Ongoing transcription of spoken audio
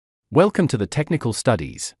Welcome to the Technical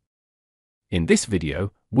Studies. In this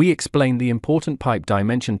video, we explain the important pipe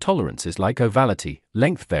dimension tolerances like ovality,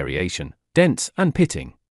 length variation, dents, and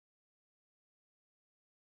pitting.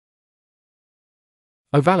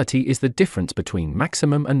 Ovality is the difference between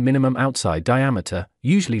maximum and minimum outside diameter,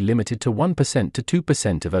 usually limited to 1% to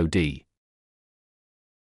 2% of OD.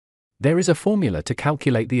 There is a formula to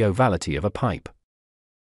calculate the ovality of a pipe.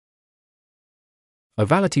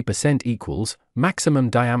 Ovality percent equals maximum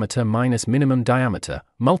diameter minus minimum diameter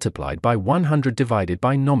multiplied by 100 divided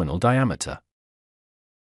by nominal diameter.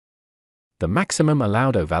 The maximum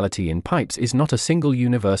allowed ovality in pipes is not a single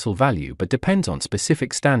universal value but depends on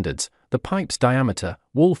specific standards, the pipe's diameter,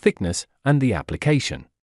 wall thickness, and the application.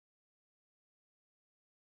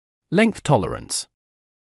 Length tolerance.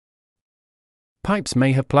 Pipes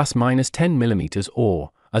may have plus minus 10 mm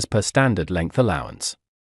or, as per standard length allowance.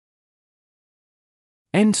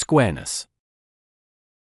 End squareness.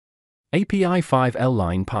 API 5L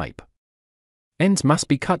line pipe. Ends must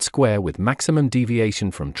be cut square with maximum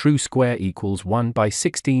deviation from true square equals 1 by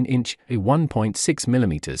 16 inch, 1.6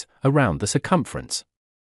 mm, around the circumference.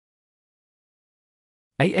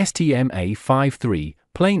 ASTM A53,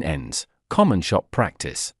 plain ends, common shop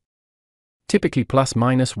practice. Typically plus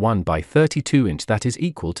minus 1 by 32 inch, that is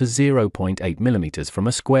equal to 0.8 mm from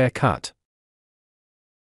a square cut.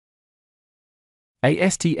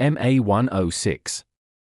 ASTM A106.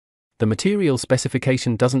 The material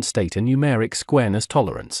specification doesn't state a numeric squareness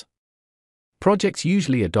tolerance. Projects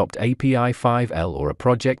usually adopt API 5L or a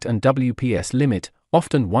project and WPS limit,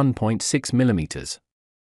 often 1.6 mm.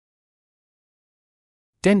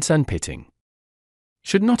 Dents and pitting.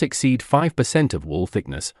 Should not exceed 5% of wall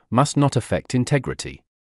thickness, must not affect integrity.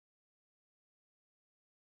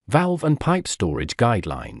 Valve and pipe storage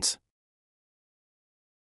guidelines.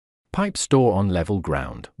 Pipes store on level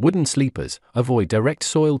ground, wooden sleepers, avoid direct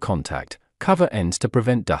soil contact, cover ends to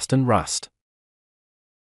prevent dust and rust.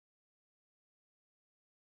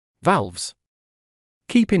 Valves.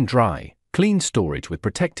 Keep in dry, clean storage with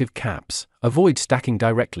protective caps, avoid stacking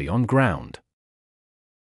directly on ground.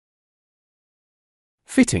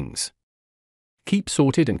 Fittings. Keep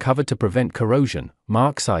sorted and covered to prevent corrosion,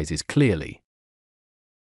 mark sizes clearly.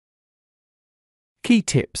 Key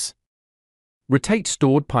tips. Rotate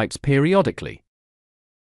stored pipes periodically.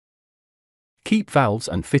 Keep valves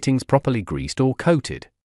and fittings properly greased or coated.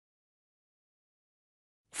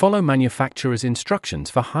 Follow manufacturer's instructions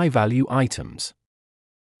for high-value items.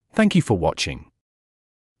 Thank you for watching.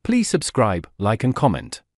 Please subscribe, like and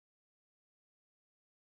comment.